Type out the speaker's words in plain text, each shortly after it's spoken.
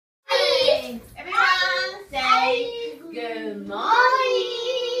Okay, everyone say good morning.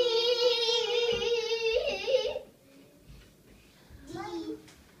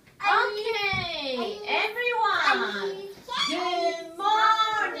 Okay, everyone. Good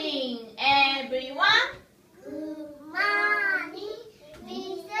morning, everyone. Good morning,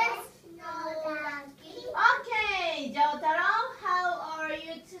 Mrs. Noraki. Okay, Jotaro, how are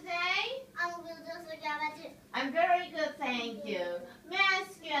you today? I'm good, I'm very good, thank you. May I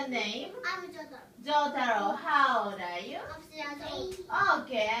ask your name? I'm Jotaro. Jotaro, how old are you? I'm 3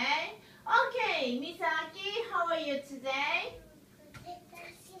 Okay. Okay, Misaki, how are you today?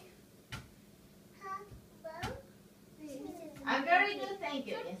 I'm very good, thank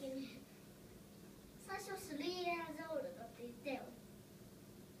you. Yes. 最初3 years old だって言ってよ。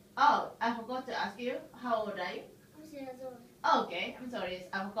 Oh, I forgot to ask you. How old are you? I'm 3 years old. Okay, I'm sorry.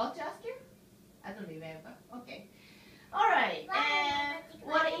 I forgot to ask you. I don't remember. Okay. All right. And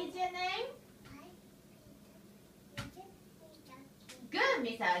what is your name? Good,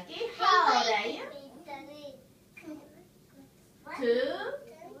 Misaki. How old are you? 2.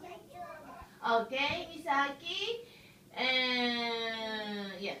 Okay, Misaki.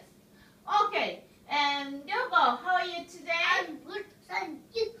 And yes. Okay. And Yoko, how are you today? I'm good, thank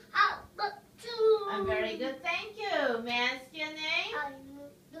you. How about you? I'm very good, thank you. May I ask your name? I'm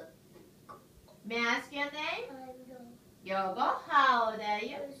good. May I ask your name? I'm good. Yoko, how old are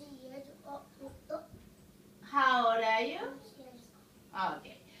you? I'm 3 years old. How old are you?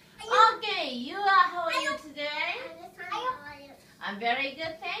 Okay. Okay, you are, how are you today? I'm very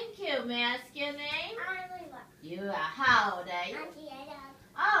good, thank you. May I ask your name? You are, how old are you?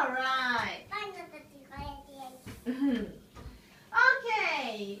 All right.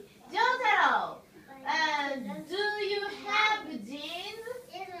 Okay, Jotaro, do you have jeans?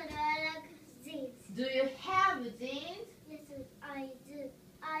 Do you have jeans? Yes, I do.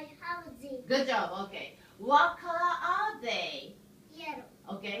 I have jeans. Good job, okay. What color are they? Yellow.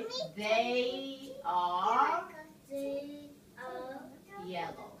 Okay, they are They are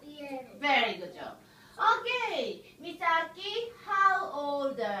yellow. yellow. Very good job. Okay, Misaki, how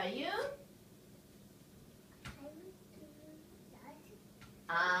old are you?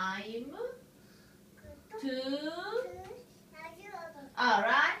 I'm 2.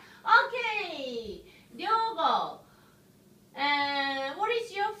 Alright. Okay, Ryogo, what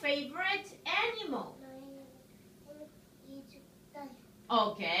is your favorite animal?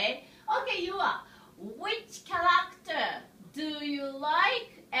 Okay. Okay, you are. Which character do you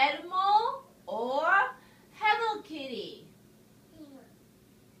like, Elmo or Hello Kitty?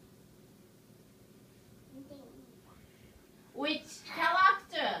 Which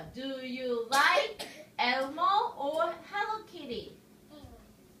character do you like, Elmo or Hello Kitty?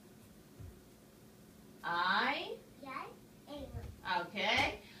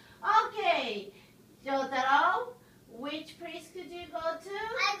 Okay. Okay. Jotaro, which place could you go to?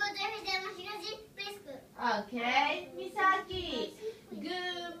 I go to Hidemahigashi preschool. Okay. Misaki.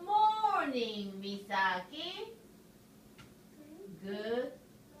 Good morning, Misaki. Good.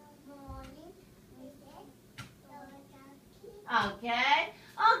 Morning, Mrs. Okay.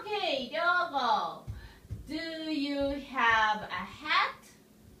 Okay, Ryogo. Do you have a hat?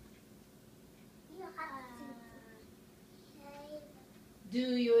 You have Do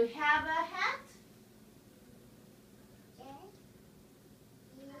you have a hat?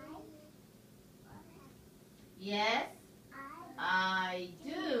 Yes, I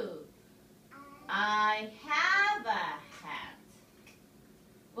do. I have a hat.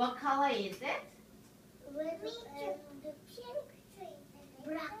 What color is it?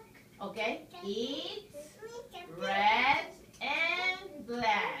 Black. Okay, it's red and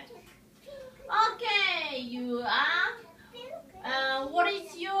black. Okay, you are. What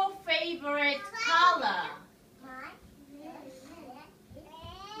is your favorite color?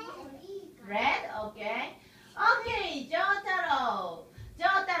 Red, okay. Okay, Jotaro.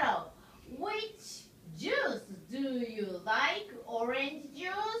 Jotaro, which juice do you like? Orange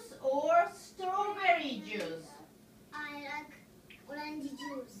juice or strawberry juice? I like orange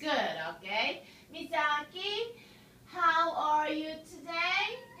juice. Good, okay. Misaki, how are you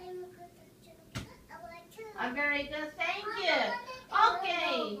today? I'm very good, thank you.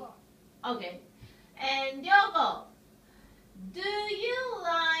 Okay. Okay. And Ryogo, do you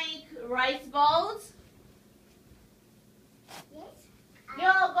like rice balls? Yes.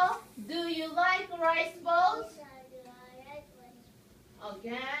 Ryogo, do you like rice balls?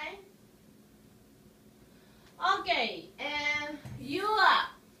 Okay. Okay, and you are.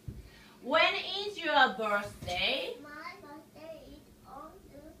 When is your birthday? My birthday is on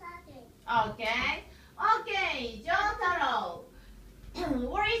Tuesday. Okay. Okay, Jotaro.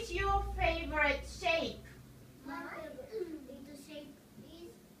 What is your favorite shape? My favorite shape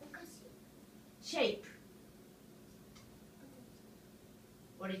is okashi. Shape.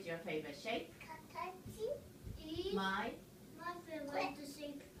 What is your favorite shape? Katachi is My favorite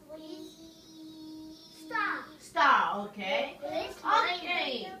shape is star. star. Okay.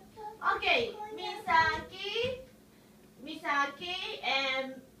 Okay. Okay. Misaki,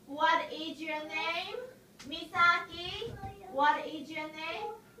 and what is your name? Misaki, what is your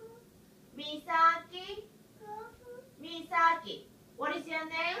name? Misaki, what is your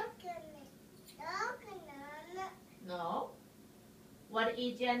name? No. What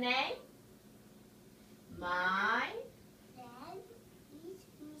is your name? My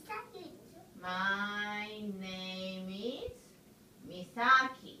name is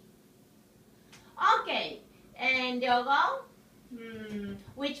Misaki. Okay. And Diogo?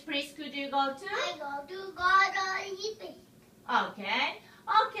 Which place could you go to? I go to Gordon. Okay.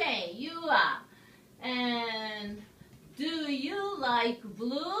 Okay, you are. And do you like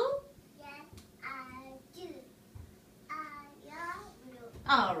blue? Yes, I do. I love blue.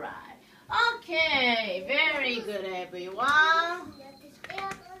 All right. Okay, very good, everyone.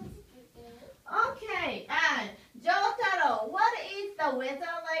 Okay, and Jotaro, what is the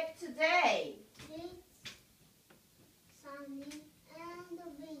weather like today? It's sunny and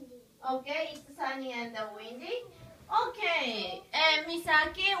windy. Okay, it's sunny and windy. Okay, and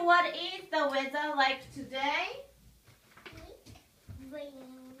Misaki, what is the weather like today? It's rainy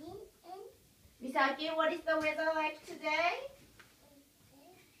and Misaki, what is the weather like today?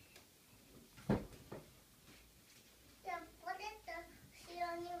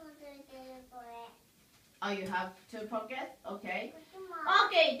 Oh, you have 2 pockets? Okay.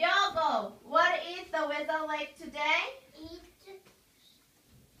 Okay, Diogo, what is the weather like today?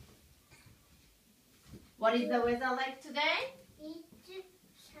 What is the weather like today? It's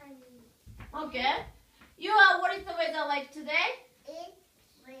sunny. Okay. You are, what is the weather like today? It's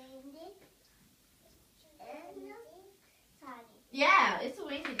windy and sunny. Yeah, it's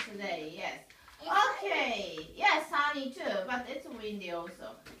windy today, yes. Okay, yes, sunny too, but it's windy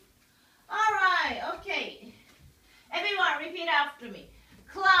also. All right, okay. Everyone repeat after me.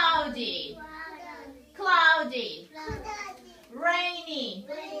 Cloudy, cloudy, rainy,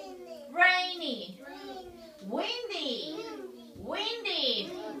 rainy, windy,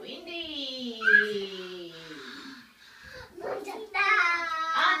 windy, windy.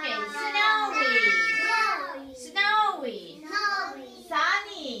 Okay, snowy, snowy,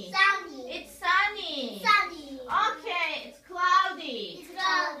 sunny. It's sunny. Okay, it's cloudy.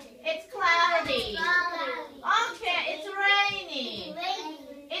 It's cloudy. Okay, it's rainy.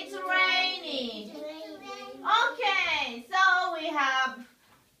 It's rainy. Okay, so we have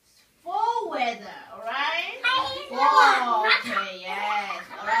 4 weather, alright? 4. Okay, yes.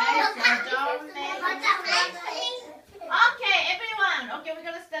 Alright, so don't Okay, everyone. Okay, we're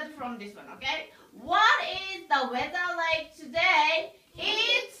gonna start from this one, okay? What is the weather like today?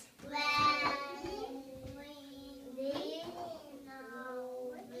 It's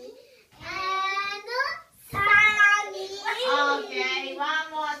okay, one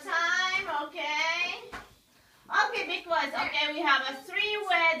more time, okay? Okay, because, okay, we have a 3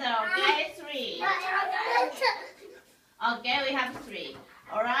 weather, okay? 3. Okay, we have 3,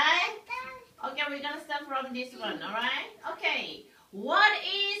 alright? Okay, we're gonna start from this one, alright? Okay, what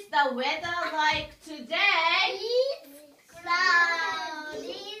is the weather like today?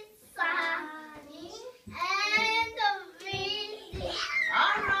 Cloudy, sunny, and windy.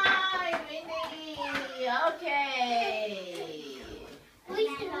 Alright, windy, okay.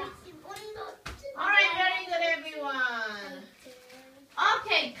 Alright, very good, everyone.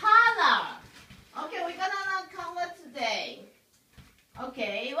 Okay, color. Okay, we're gonna learn color today.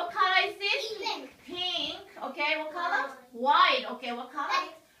 Okay, what color is this? Pink. Pink. Okay, what color? White. Okay, what color?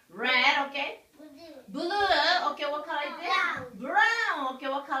 Red. Okay. Blue. Okay, what color is this? Brown. Okay,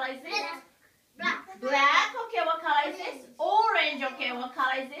 what color is this? Black. Okay, what color is this? Orange. Okay, what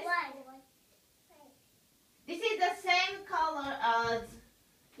color is this? This is the same color as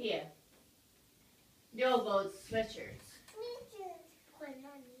here. Diogo's sweatshirts.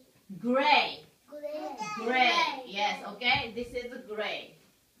 Gray. Gray. Yes, okay. This is gray.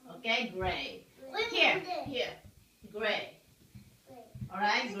 Okay, gray. Here. Gray.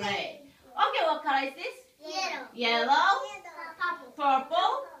 Alright, gray. Okay, what color is this? Yellow.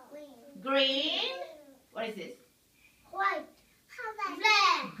 Purple. Green. What is this? White.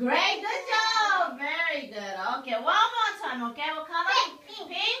 Great, good job. Very good. Okay, one more time. Okay, what color?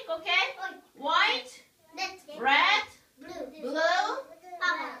 Pink. Okay. White. Red. Blue.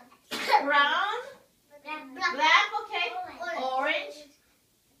 Brown. Black. Okay. Orange.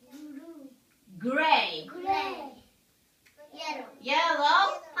 Gray. Gray. Yellow.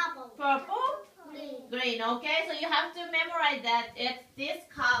 Yellow. Purple. Purple. Green. Green. Okay, so you have to memorize that it's this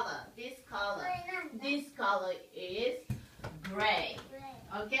color. This color. This color is gray.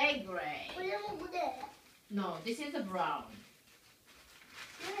 Okay, gray. No, this is a brown.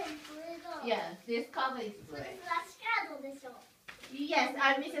 Yes, this color is gray. Yes,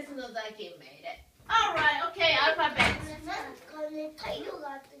 Mrs. Nozaki made it. Alright, okay, alphabet.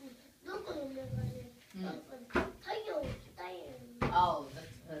 Oh,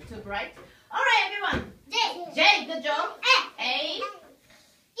 that's too bright. Alright, everyone. J, good job. A.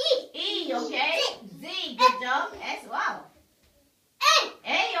 E, okay. Z, good job. S, wow.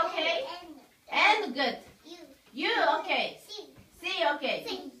 A, okay. N, good. U, okay. C, okay.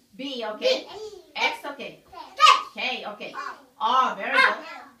 B, okay. X, okay. K, okay. R, very good.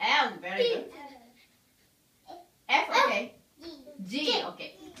 L, very good. F, okay. G,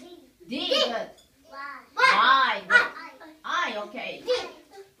 okay. D, good. Y, good. I, okay.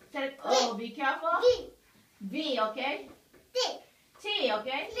 Oh, be careful. V, okay. T,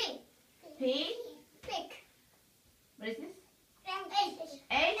 okay. P. What is this?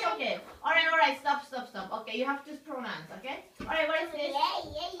 H, okay. Alright, stop. Okay, you have to pronounce, okay? Alright, what is this?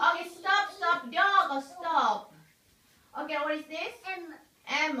 Okay, stop. Dog, stop. Okay, what is this?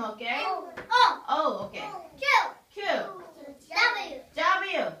 M, okay. O, okay. Q.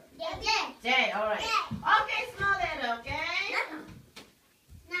 W. J, alright. Okay, small letter, okay?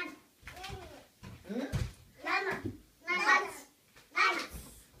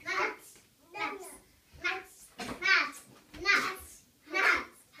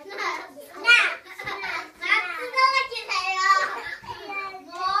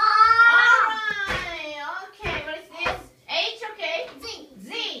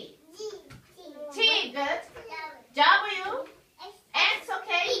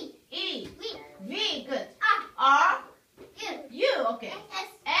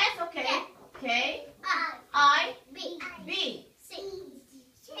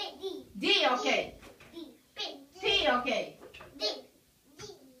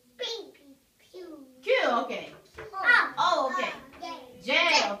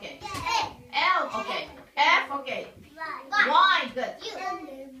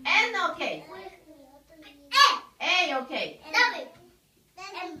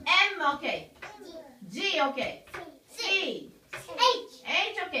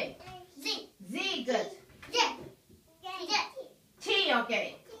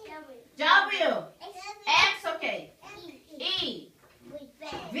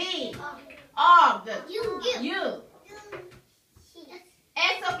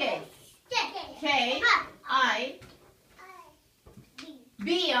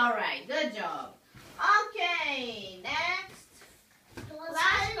 Alright, good job. Okay, next.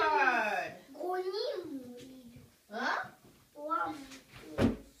 Flashcard. Huh?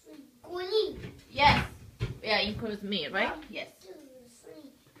 Yes. Yeah, includes me, right? Yes.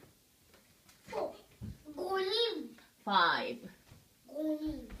 5.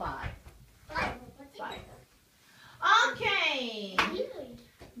 5. Okay.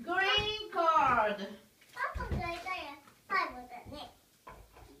 Green card.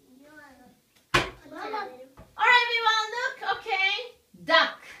 Alright, everyone, look. Okay.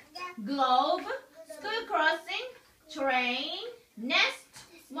 Duck. Globe. School crossing. Train. Nest.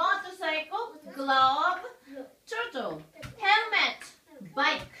 Motorcycle. Glove. Turtle. Helmet.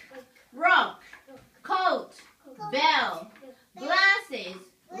 Bike. Rock. Coat. Bell. Glasses.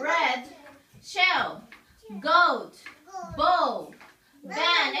 Red. Shell. Goat. Bow.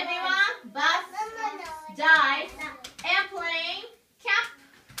 Van. Everyone. Bus. Dice. Airplane. Cap.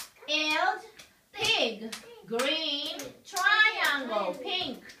 Eld. Pig. Green. Triangle.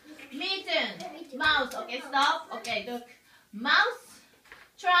 Pink. Mitten. Mouse. Okay, stop. Okay, look. Mouse.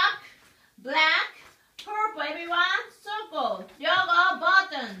 Truck. Black. Purple. Everyone. Circle. Yoga.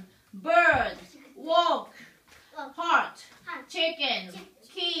 Button. Bird. Walk. Heart. Chicken.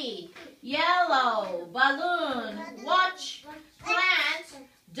 Key. Yellow. Balloon. Watch. Plant.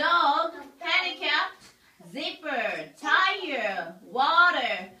 Dog. Handicapped. Zipper. Tire.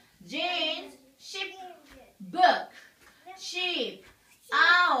 Water. Jeans. Ship. Book. Sheep.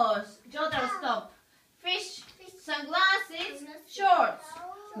 Owls. Jotaro, stop. Fish. Sunglasses. Shorts.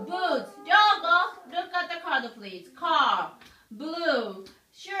 Boots. Yoga. Look at the card, please. Car. Blue.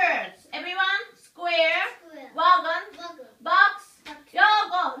 Shirts. Everyone. Square. Wagon. Box.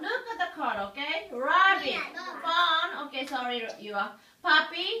 Yoga. Look at the card, okay? Rabbit. Fawn. Okay, sorry, you are.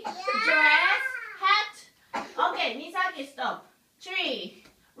 Puppy. Dress. Hat. Okay, Misaki, stop. Tree.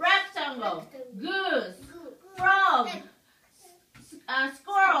 Rectangle. Goose. Frog.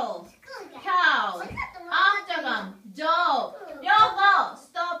 Squirrel. Cow.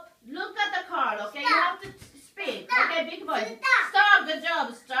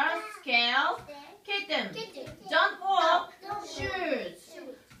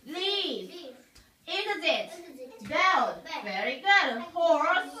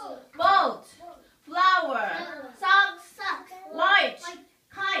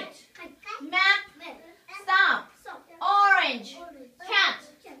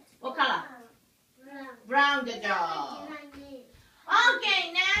 color? Brown, good job.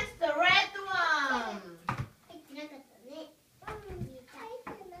 Okay, next, the red one.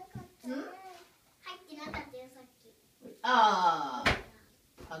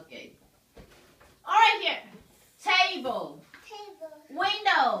 Okay. Alright, here. Table.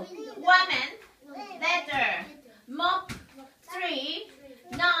 Window. Woman. Letter. Mop. Tree.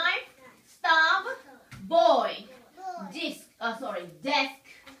 Knife. Stove. Boy. Desk.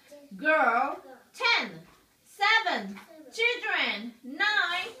 Girl. 10. 7. Children. 9.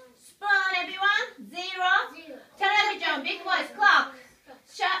 Spoon, everyone. 0. Television. Big voice. Clock.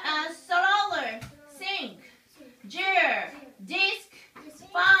 Stroller. Sink. Jar. Disc.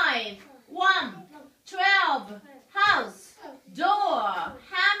 5. 1. 12. House. Door.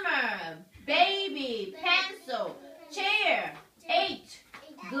 Hammer. Baby. Pencil. Chair. 8.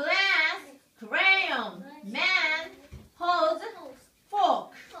 Glass. Crayon. Man. Hose.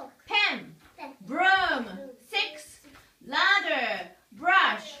 Fork. Pen. Broom. 6. Ladder.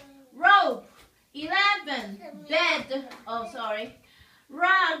 Brush. Rope. 11. Bed.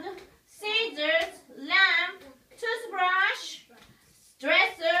 Rug. Scissors. Lamp. Toothbrush.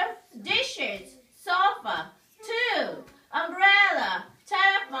 Dresser. Dishes. Sofa. 2. Umbrella.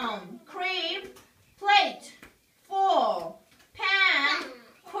 Telephone. Crib. Plate. 4. Pan.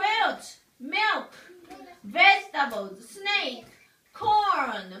 Quilt. Milk. Vegetables. Snake.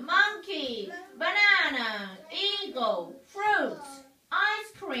 Corn. Monkey. Banana. Eagle. Fruits.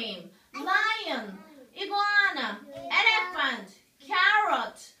 Ice cream. Lion. Iguana. Elephant.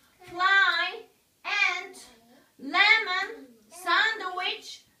 Carrot. Fly. Ant. Lemon.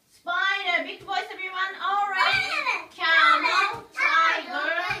 Sandwich. Spider. Big voice, everyone. Orange. Camel.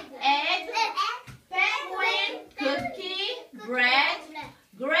 Tiger. Egg. Penguin. Cookie. Bread.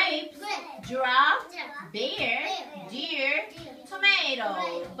 Grapes. Giraffe. Bear. Deer. Tomato.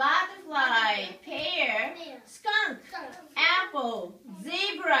 Butterfly. Pear. Skunk. Apple.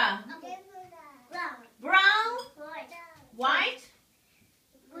 Zebra. Brown. White.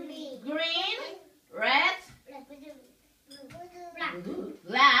 Green. Red.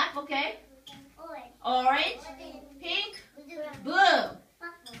 Black. Okay. Orange. Pink. Blue.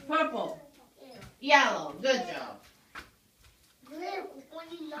 Purple. Yellow. Good job.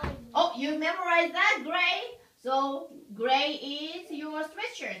 Oh, you memorized that? Gray. So gray is your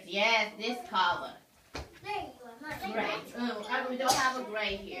sweatshirt. Yes, this color. Gray. We don't have a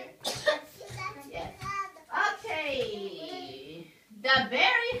gray here. Yes. Okay. The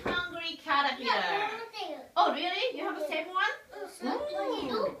very hungry caterpillar. Oh, really? You have the same one?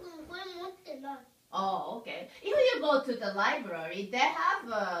 Ooh. Oh, okay. If you go to the library, they have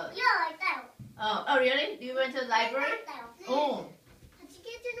a... Oh, really? You went to the library? Oh.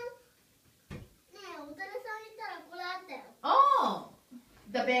 Oh,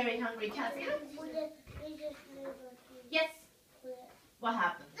 the very hungry caterpillar? Yes. What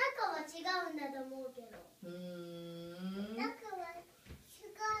happened?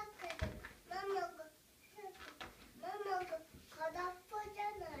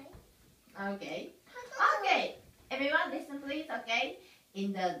 Okay. Okay. Everyone listen please, okay?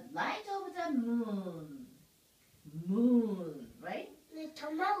 In the light of the moon, right?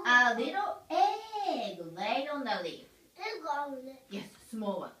 A little egg laid on the leaf. Yes,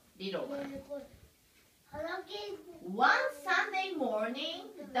 small one, little one. One Sunday morning,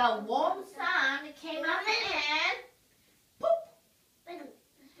 the warm sun came up and poof!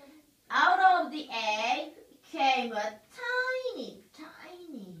 Out of the egg came a tiny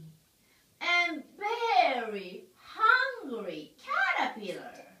and very hungry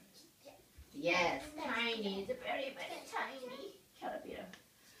caterpillar. Yes, tiny, it's a very tiny caterpillar.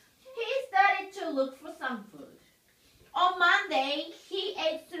 He started to look for some food. On Monday, he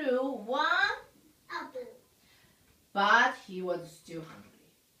ate through one apple, but he was still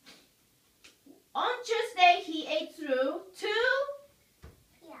hungry. On Tuesday, he ate through 2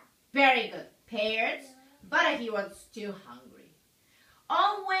 very good pears, but he was still hungry.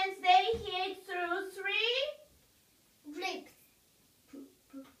 On Wednesday, he ate through 3 grapes,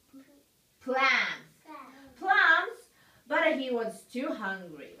 plums, but he was still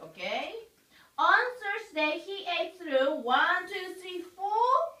hungry, okay? On Thursday, he ate through 1, 2, 3, 4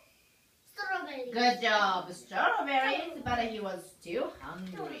 strawberries. Good job, strawberries, but he was still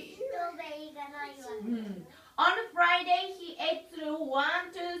hungry. On Friday, he ate through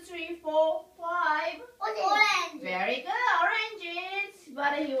 1, 2, 3, 4, 5 orange. Very good, oranges,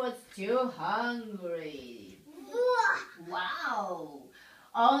 but he was still hungry. Wow.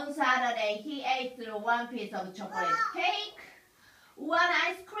 On Saturday, he ate through 1 piece of chocolate cake, 1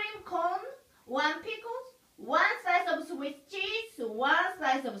 ice cream cone, 1 pickles, 1 slice of Swiss cheese, 1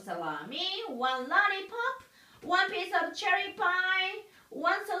 slice of salami, 1 lollipop, 1 piece of cherry pie,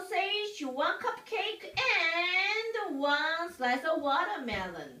 1 sausage, 1 cupcake, and 1 slice of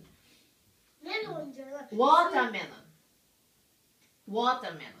watermelon. Watermelon.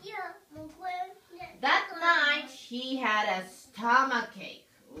 Watermelon. That night he had a stomachache.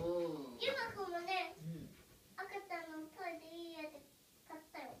 Ooh.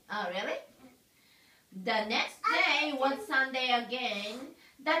 Oh, really? The next day was Sunday again.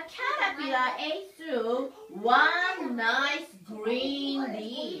 The caterpillar ate through 1 nice green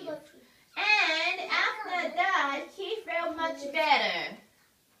leaf. And after that, he felt much better.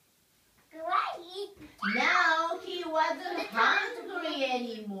 Now he wasn't hungry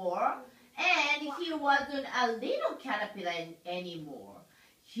anymore. And he wasn't a little caterpillar anymore.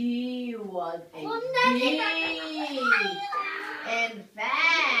 He was a big and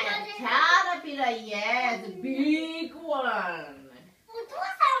fat caterpillar, yes, big one.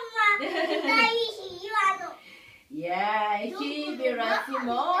 Yeah, he built a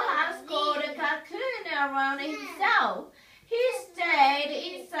small house called a cocoon around himself. He stayed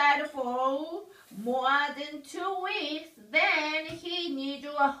inside for more than 2 weeks. Then he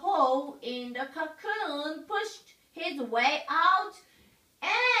needed a hole in the cocoon, pushed his way out,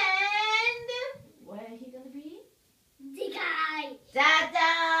 and where he gonna be? Ta-da!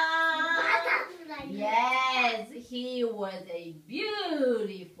 Yes, he was a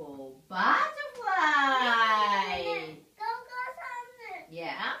beautiful butterfly.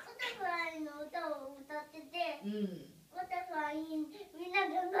 Yeah.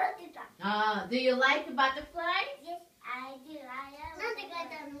 Do you like butterflies? Yes, I do.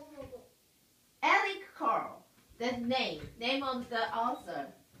 Eric Carl. That's name of the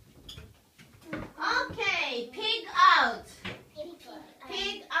author. Okay, pig out.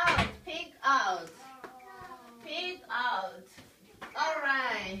 Pig out. Pig out. Pig out. All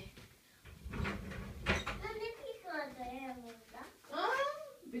right.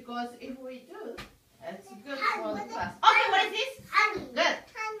 Because if we do, that's good for the class. Okay, what is this? Good.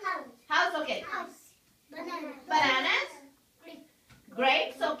 House, okay. Bananas.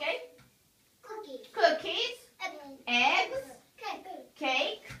 Grapes, okay. Cookies. Eggs.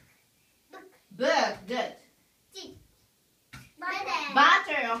 Cake. Book, good.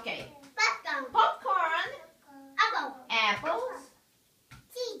 Butter, okay. Popcorn. Apples.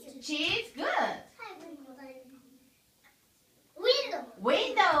 Cheese, good.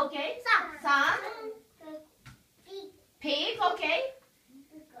 Window, okay. Sun. Pig, okay.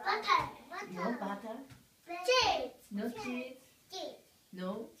 No butter. No cheese.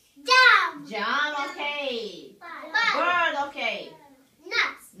 No. Jam, okay. Bird, okay.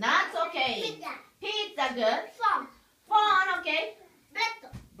 Nuts, okay. Pizza, good. Phone, okay.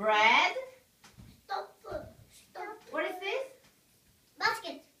 Bread. What is this?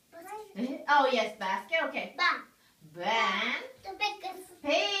 Basket. Oh, yes, basket, okay. Van.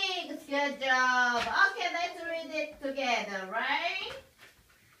 Pigs, good job. Okay, let's read it together, right?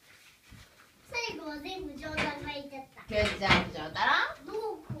 Good job, Jotaro.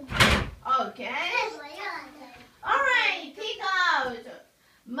 Okay. Alright, pig out.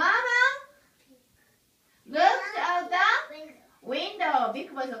 Mama looked out the window. Big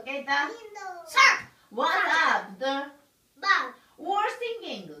voice, okay? What's up? The were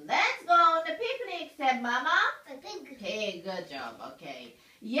singing. Let's go on the picnic, said Mama. Pig, good job, okay.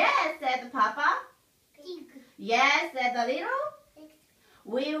 Yes, said Papa. Yes, said the little.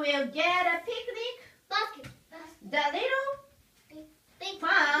 We will get a picnic. The little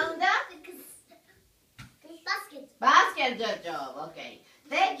found the basket, good job, okay.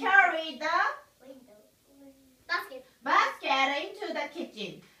 They carried the basket into the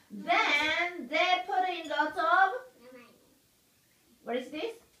kitchen. Then they put in lots of, what is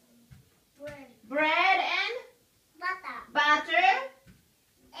this? Bread and butter,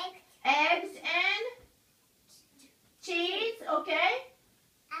 eggs and cheese, okay?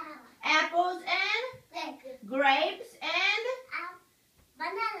 Apples and grapes and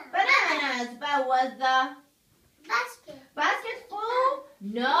bananas. But was the basket full?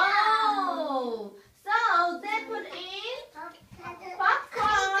 No. So they put in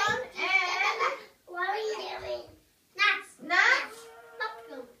popcorn and nuts.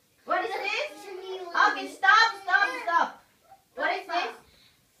 What is this? Okay, stop. What is this?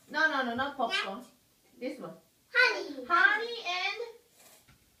 No, not popcorn. This one. Honey and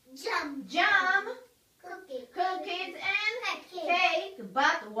jam. Cookies and cake.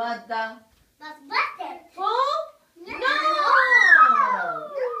 But was the full? No.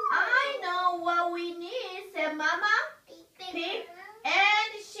 I know what we need, said Mama Pig,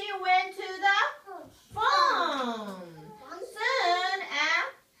 and she went to the farm.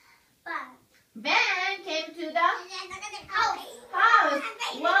 House.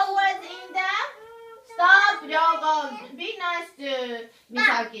 What was in the? Stop, Ryogo. Be nice to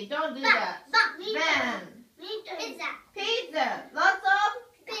Misaki. Don't do that. Van. Pizza. Lots of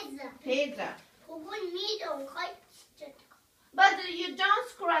pizza. But you don't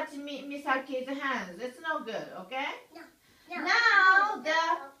scratch Misaki's hands. It's no good, okay? Now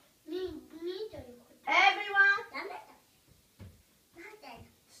everyone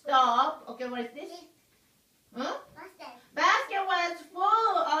stop. Okay, what is this? Huh? Basket was full.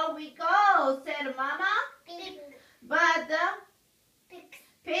 Oh, we go, said Mama. But the pig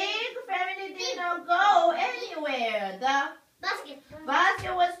family did not go anywhere. The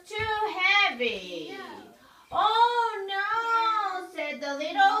basket was too heavy. Oh no, said the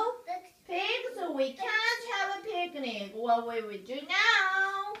little pigs. We can't have a picnic. What will we do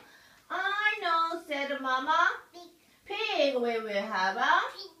now? I know, said Mama. Pig, we will have a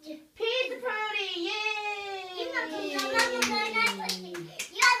pig party. Yay!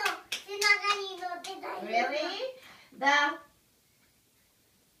 Really? The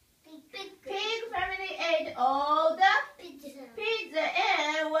pig family ate all the pizza,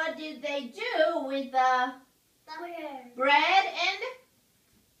 and what did they do with the bread and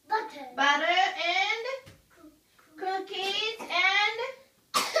butter and cookies and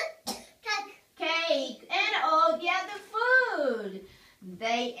cake and all the other food?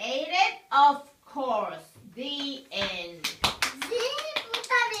 They ate it, of course. The end.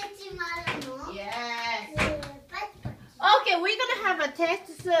 Yes. Okay, we're gonna have a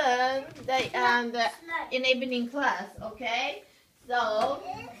test soon in evening class, okay? So,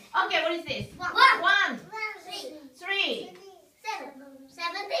 okay, what is this? 1, 3,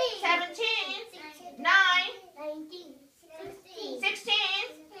 17, 9, 16,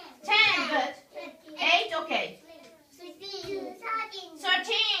 10, good. 8, okay.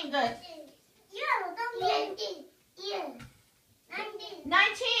 13, good.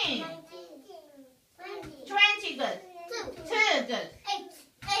 19, 20, good. 2, good.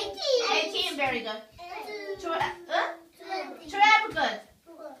 18, very good. 12, good.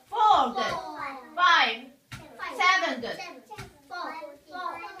 4, good. 5, 7, good.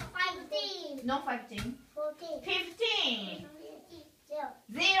 No 15. 15.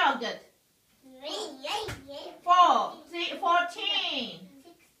 0, good. 4, 14.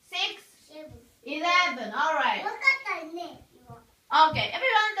 6, 11. All right. Okay,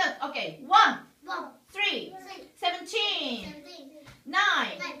 everyone good. Okay, 1, 3, 17,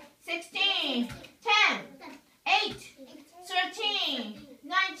 9, 16, 10, 8, 13,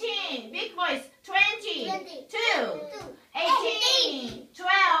 19, big voice, 20, 2, 18,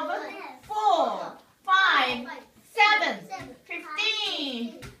 12, 4, 5, 7,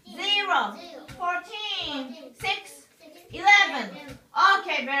 15, 0, 14, 6, 11.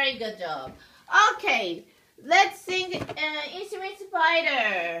 Okay, very good job. Okay, let's sing Instrument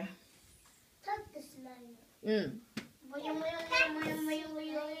Spider.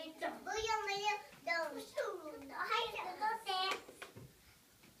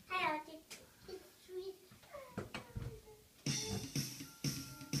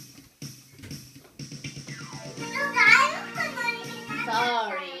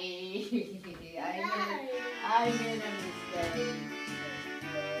 Sorry. I made a mistake.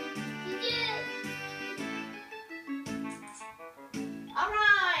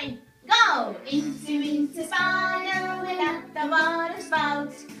 Alright, go! Incy spider went up the water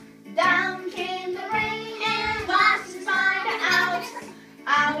spout. Down came the rain and washed the spider out.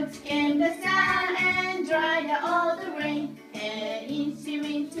 Out came the sun and dried all the rain. And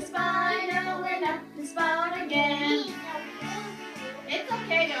Incy spider went up the spout again. It's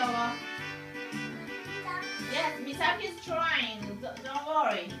okay, Yola. Yes, Misaki's trying. Don't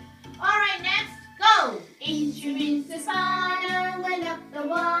worry. Alright, next, go! Incy spider went up the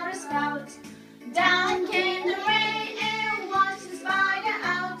water spout. Down came the rain and washed the spider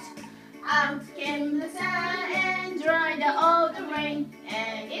out. Out came the sun and dried all the rain.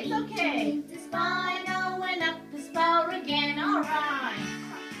 And it's okay. The spider went up the spout again. Alright.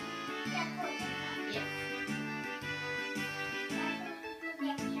 Yes.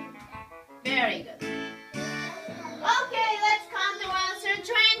 Very good. Okay, let's count to answer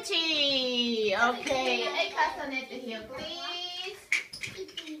 20. Okay, a castanet here, please.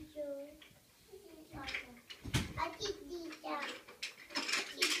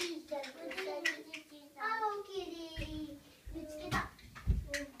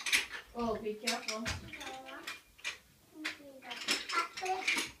 Oh, be careful.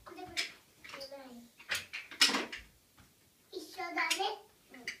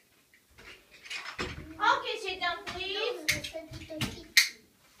 Okay, sit down, please.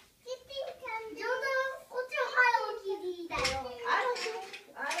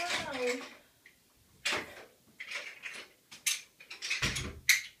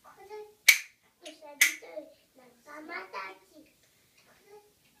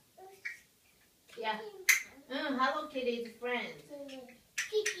 Hello Kitty's friends.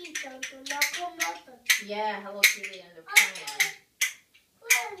 Kitty ちゃんと仲間たち。Yeah, Hello Kitty and the friends.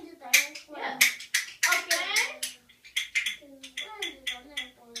 Friends だね。Yeah. Okay. Friends だ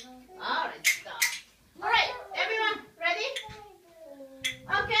ね、これね。Alright, stop. Alright, everyone, ready?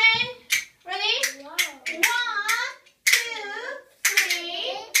 Okay, ready? 1, 2,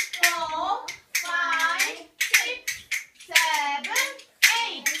 3, 4, 5, 6, 7,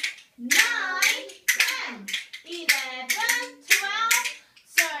 8, 9, 10, 11, 12,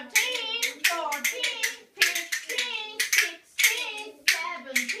 13, 14, 15, 16,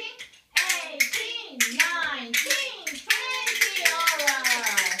 17, 18, 19, 20.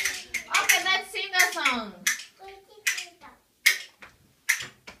 Alright. Okay, let's sing a song.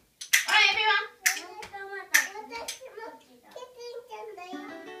 Alright, everyone.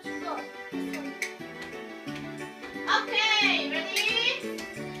 Okay, ready?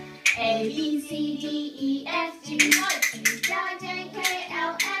 A, B, C, D, E, F, G, H, I, J, K,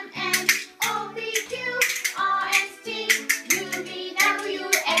 L, M, N, O, P, Q, R, S, T, U, V, W,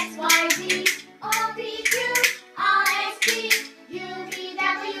 X, Y, Z, O, P, Q, R, S, T, U, V,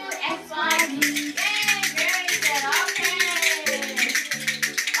 W, X, Y, Z. Yay, very good. Okay.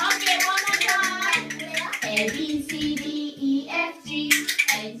 Okay, one more time. A, B, C, D, E, F, G,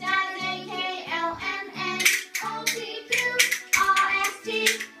 H, I, J, K, L, M, N, O, P, Q, R, S, T,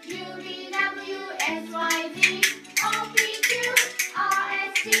 U, V, W, X, Y, Z, O, P, Q, R,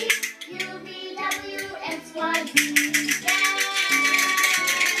 S, T, U, V, W, X, Y, Z. Yay!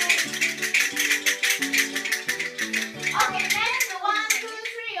 Okay, next 1, 2,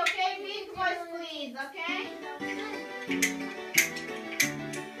 3. Okay, big voice, please. Okay.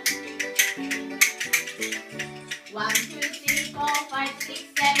 1, 2, 3, 4, 5, 6,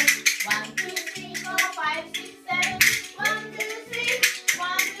 7. 1, 2, 3, 4, 5, 6, 7. 1, 2, 3.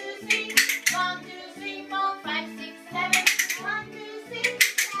 1, 2, 3. 1, 2, 3, 4, 5, 6, 7. 1, 2, 3.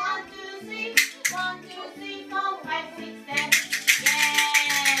 1, 2, 3. 1, 2, 3, 4, 5, 6, 7. Yay!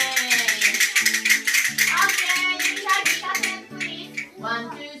 Okay, you have the cassette, please.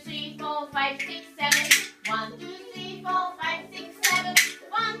 1, 2, 3, 4, 5, 6, 7. 1, 2, 3, 4, 5, 6, 7.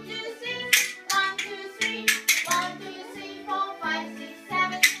 1, 2, 3. 1, 2, 3. 1, 2, 3, 4, 5, 6,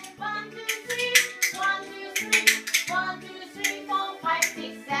 7. 1, 2, 3. 1, 2, 3. 1, 2, 3, 4, 5,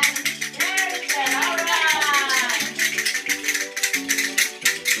 6, 7. Very good. All right.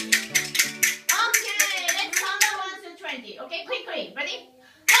 Okay, let's count down 1 to 20. Okay, quickly. Ready?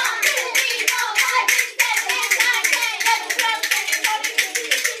 1, 2, 3, 4, 5, 6, 7, 8, 9, 10, 11, 12, 13, 14,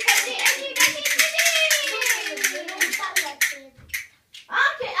 15, 16, 17, 18, 19, 20.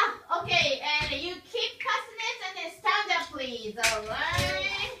 Okay, okay, and you keep castanets and then stand up, please. All right.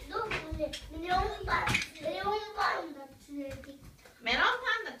 メロンパンが連れてきメロン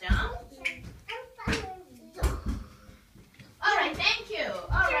パンダちゃん Alright, thank you.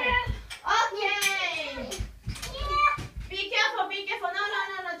 Alright. Okay. Be careful, be careful. No,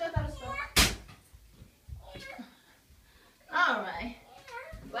 Jotaro, stop. Alright.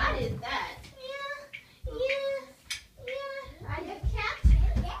 What is that? Are you a cat?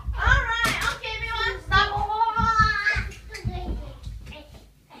 Alright, okay, everyone, stop.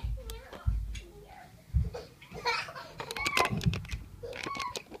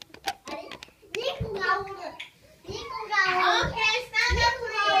 Okay, stand up,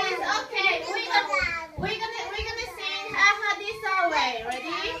 please. Okay, we're gonna sing this away.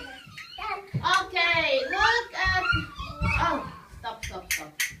 Ready? Okay, look at. Oh, stop.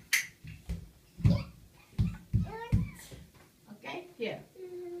 Okay, here.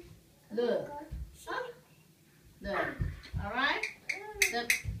 Look. Look. All right.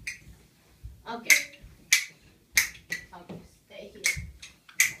 Look. Okay. Okay, stay here.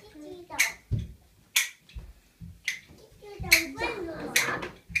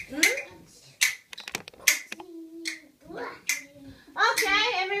 Okay,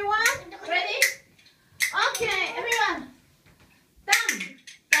 everyone, ready? Okay, everyone.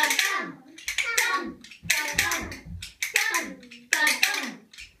 Done.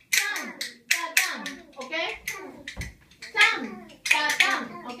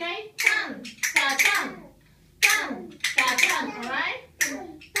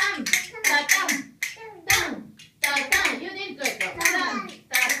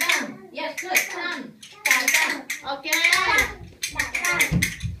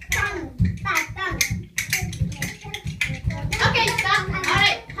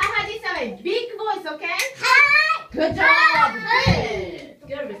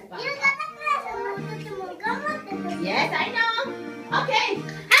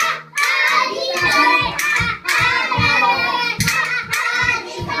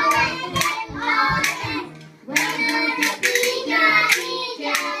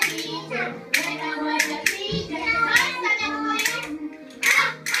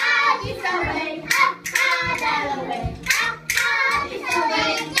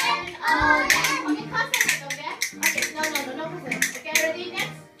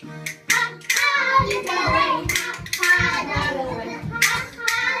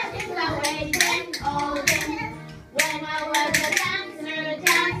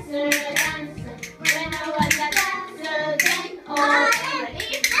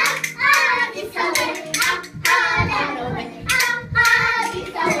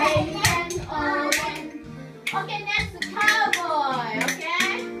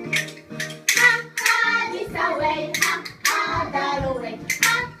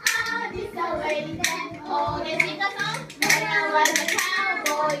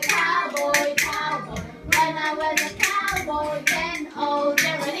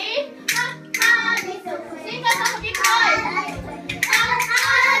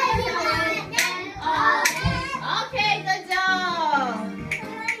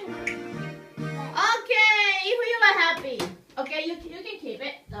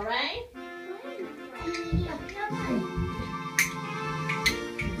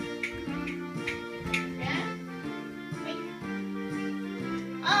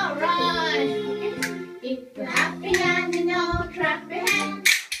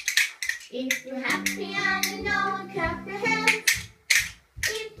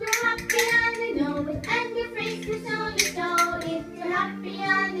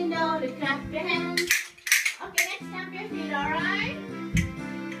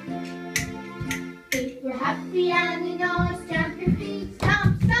 nose, jump your feet,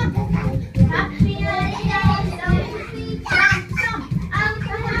 stomp, stomp. Happy on the nose, stomp your feet, stomp, stomp.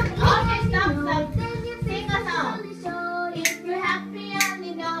 Okay, stop, stop. Sing a song. If you're happy on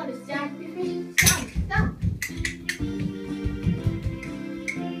the nose, jump your feet, stomp, stomp.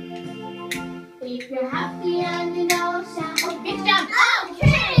 If you're happy on the nose, shout, oh, big jump. Okay.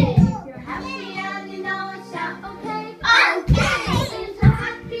 If you're happy on the nose, shout, okay. Okay. If you're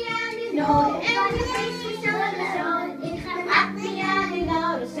happy on the nose, and your face is showing the show. If you're happy on the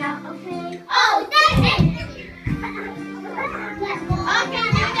nose, shout, okay. Okay. Okay,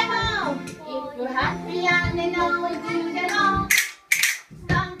 do them all. If you're happy on the nose, do them all.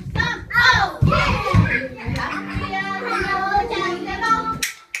 Stomp, stomp. Okay. If you're happy on the nose, do them all.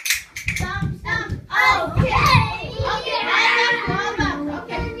 Stomp, stomp. Okay. Okay, right back.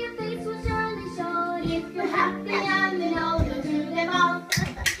 Okay. And your face will surely show. If you're happy on the nose, do them all.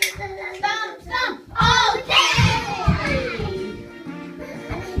 Stomp, stomp. Okay.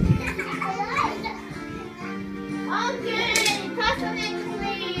 Okay. Pass the next,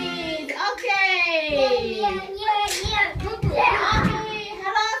 please. Okay. Okay.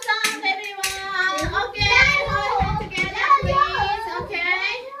 Hello, song, everyone. Okay. Hold it together, please. Okay.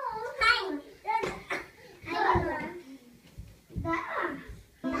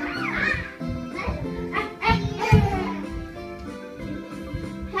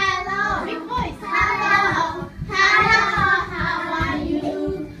 Hello, big voice. Hello, hello, how are you?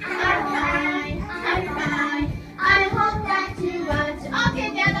 I'm fine, I'm fine. I hope that you watch. Okay,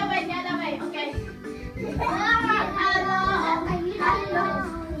 the other way, okay. Hello, hello.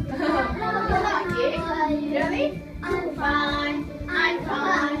 Okay, really? I'm fine, I'm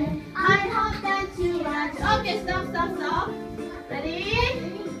fine. I hope that you watch. Okay, stop. Ready?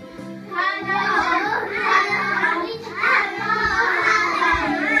 Hello, hello.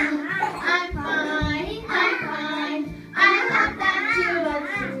 I'm fine. I hope that you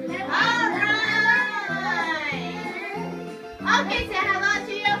watch. Alright. Okay, say hello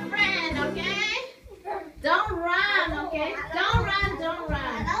to your friend, okay? Don't run, okay? Don't run.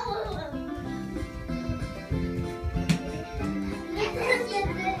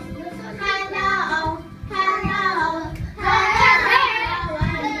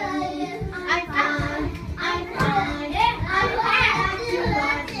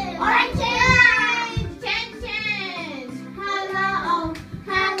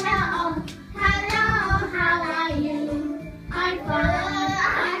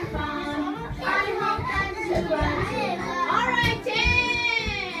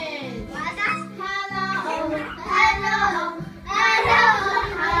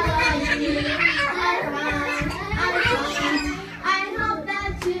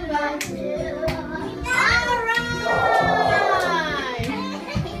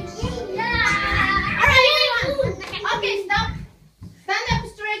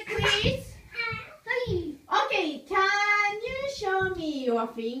 Your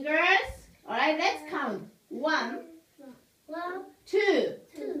fingers. Alright, let's count. 1, 2,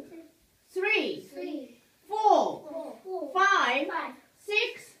 3, 4, 5,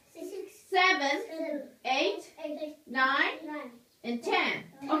 6, 7, 8, 9, and 10.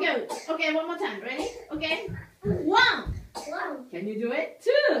 Okay, one more time. Ready? Okay. 1. Can you do it?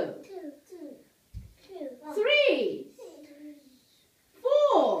 2, 3,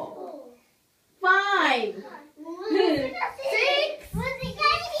 4, 5, 6,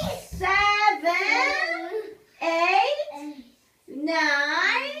 7, 8, 9,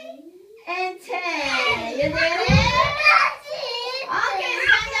 and 10. You did it? Okay,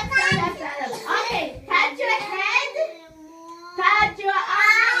 stand up. Okay, touch your head, touch your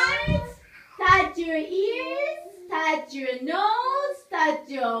eyes, touch your ears, touch your nose, touch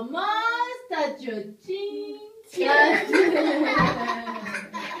your mouth, touch your chin, touch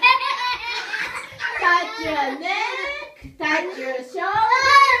your neck, touch your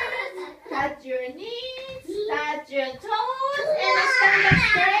shoulders, touch your knees, touch your toes, and stand up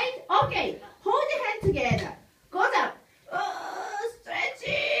straight. Okay, hold your hand together. Go down. Stretch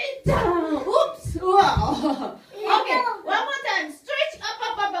it down. Oops. Wow. Okay, one more time. Stretch up.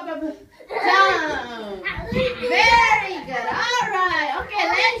 Down. Very good. All right. Okay,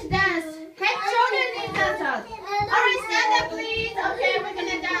 let's dance. Head, shoulder, knees, and toes. All right, stand up, please. Okay, we're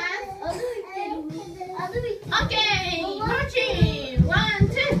gonna dance. Okay, marching. 1,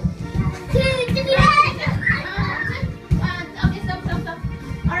 2. Okay, stop.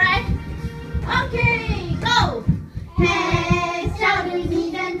 All right. Okay, go. Head, shoulders,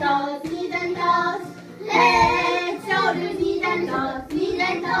 knees and toes. Head, shoulders, knees and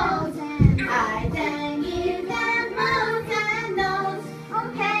toes. Eyes and ears and mouth and nose.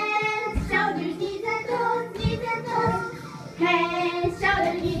 Head, shoulders, knees and toes.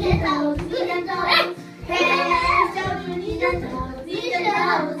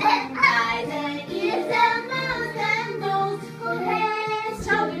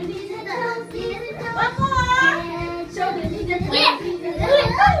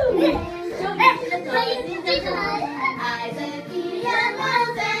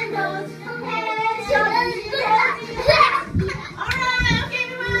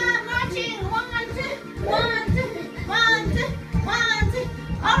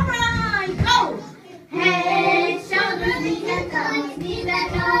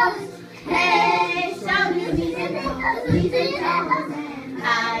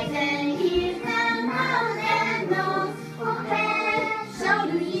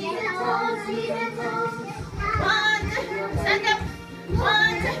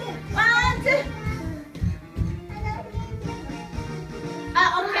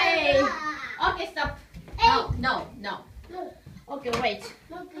 Okay. Okay, stop. No. Okay, wait.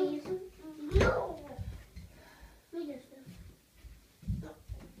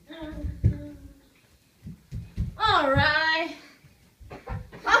 All right.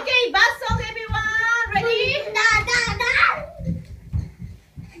 Okay, bath song, everyone. Ready?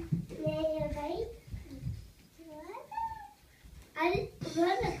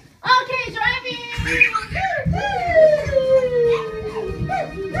 Okay, driving.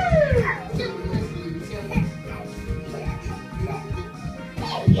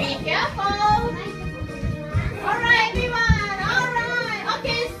 Be careful. All right, everyone. All right.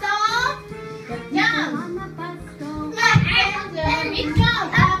 Okay, stop. Jump. Up and down. We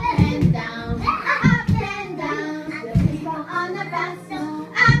jump up and down. Up and down. The people on the bus go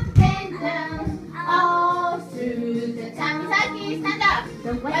up and down. All through the town. Misaki, stand up.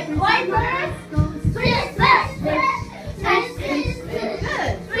 The white birds go swish, swish, swish. Swish, swish, swish.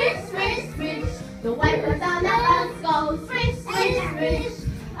 Good. Swish, swish, swish. The white birds on the bus go swish, swish, swish.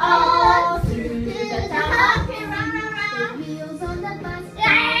 All through the town. Okay, round, round, round. The wheels on the bus go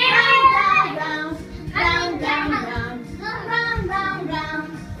round, round, round, round, round, round, round, round.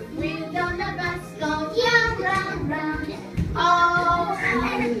 The wheels on the bus go round, round, round. All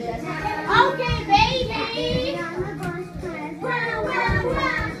through the town. Okay, baby. Round, round, round, round, round,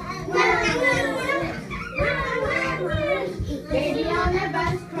 round. Baby on the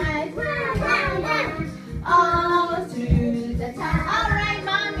bus cries round, round, round. All through the town. All right,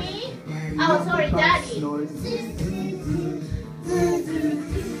 mommy. Oh, sorry, daddy.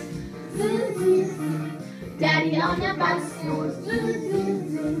 Daddy on the bus goes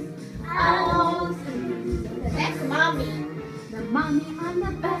all through the next mommy. The mommy on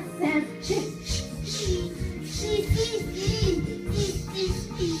the bus says she.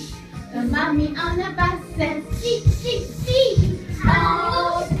 The mommy on the bus says she.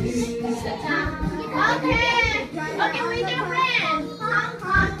 All through the town. Okay, with your friends. Honk,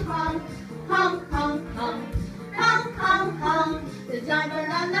 honk, honk. Honk, honk, honk. Honk, honk, honk. The driver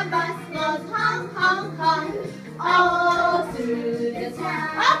on the bus goes honk, honk, honk. All through the town.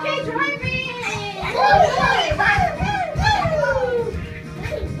 Okay, driving.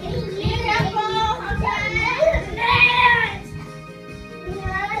 Be careful, okay?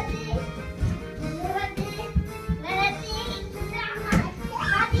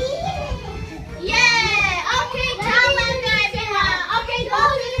 Yeah. Okay, calendar, everyone. Okay,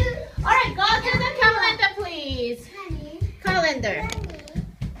 go to the calendar, please. Calendar.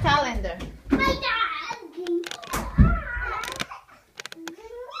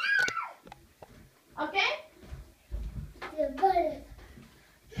 Okay?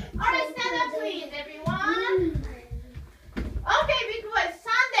 Alright, stand up, please, everyone. Okay, big boy.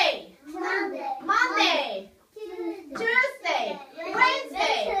 Sunday. Monday. Tuesday.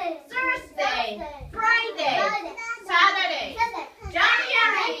 Wednesday. Thursday. Friday. Saturday.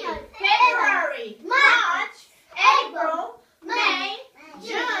 January. February. March. April. May.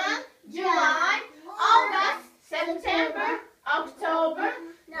 June. July. August. September. October.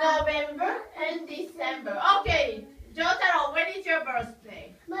 November. And December. Okay. Jotaro, when is your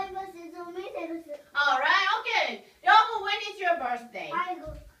birthday? My birthday is on May 7th. Alright, okay. Yomo, when is your birthday?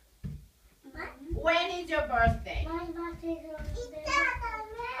 When is your birthday? My birthday is on May 7th.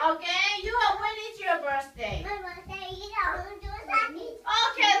 Okay, when is your birthday? My birthday is on June 7th.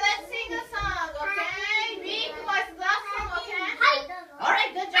 Okay, let's sing a song, okay? Big voice last song, okay?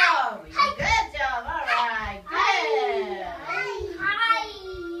 Alright, good job. Good job, alright. Good.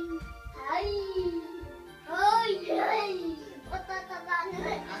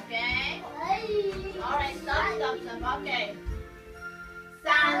 Okay. Alright, stop. Okay.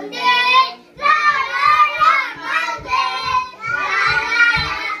 Sunday, la la la, Monday, la la la,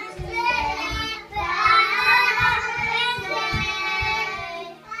 Tuesday, la la la, Wednesday,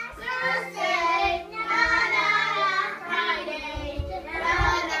 Thursday, la la la, Friday, la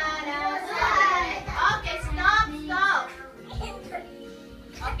la la, Saturday. Okay, stop.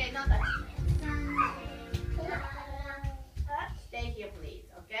 Okay, not that. Stay here, please.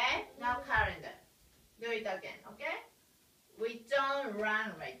 Okay? Now calendar. Do it again, okay? We don't run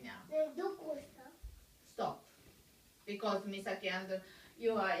right now. Stop. Because Misaki and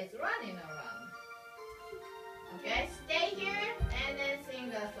you are is running around. Okay? Stay here and then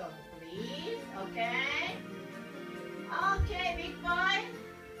sing a song, please. Okay? Okay, big boy.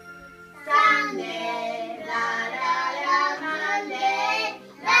 Sunday, la la la, Monday,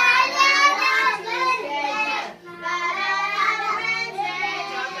 la la la, Tuesday, la la la, Wednesday,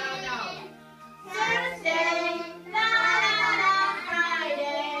 no. Thursday, la la la,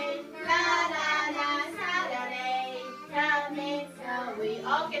 Friday, la la la, Saturday. That makes how we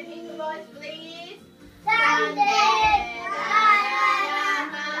Okay, pink voice, please. Sunday,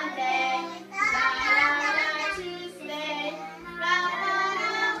 Monday, Tuesday,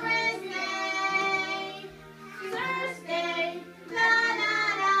 Wednesday, Thursday,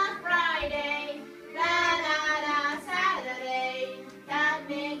 Friday, Saturday. That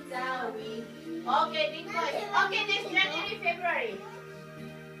makes a week. Okay, big voice. Okay, this January, February.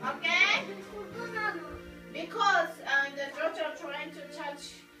 Okay? Because the daughter trying to touch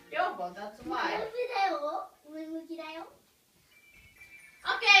your ball, that's why.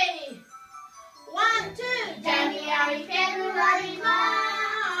 Okay. 1, 2. January, February,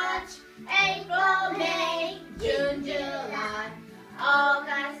 March, April, May, June, July,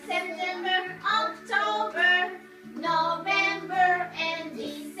 August, September, October, November, and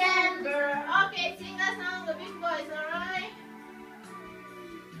December. Okay, sing a song, the big boys, alright?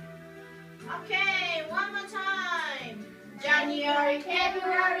 Okay, one more time. January,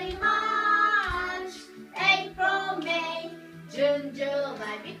 February, March, April, May, June,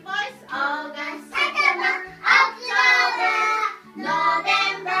 July, big boys, August, September, October,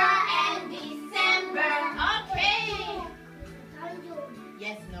 November, and December. Okay.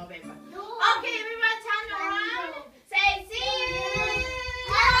 Yes, November.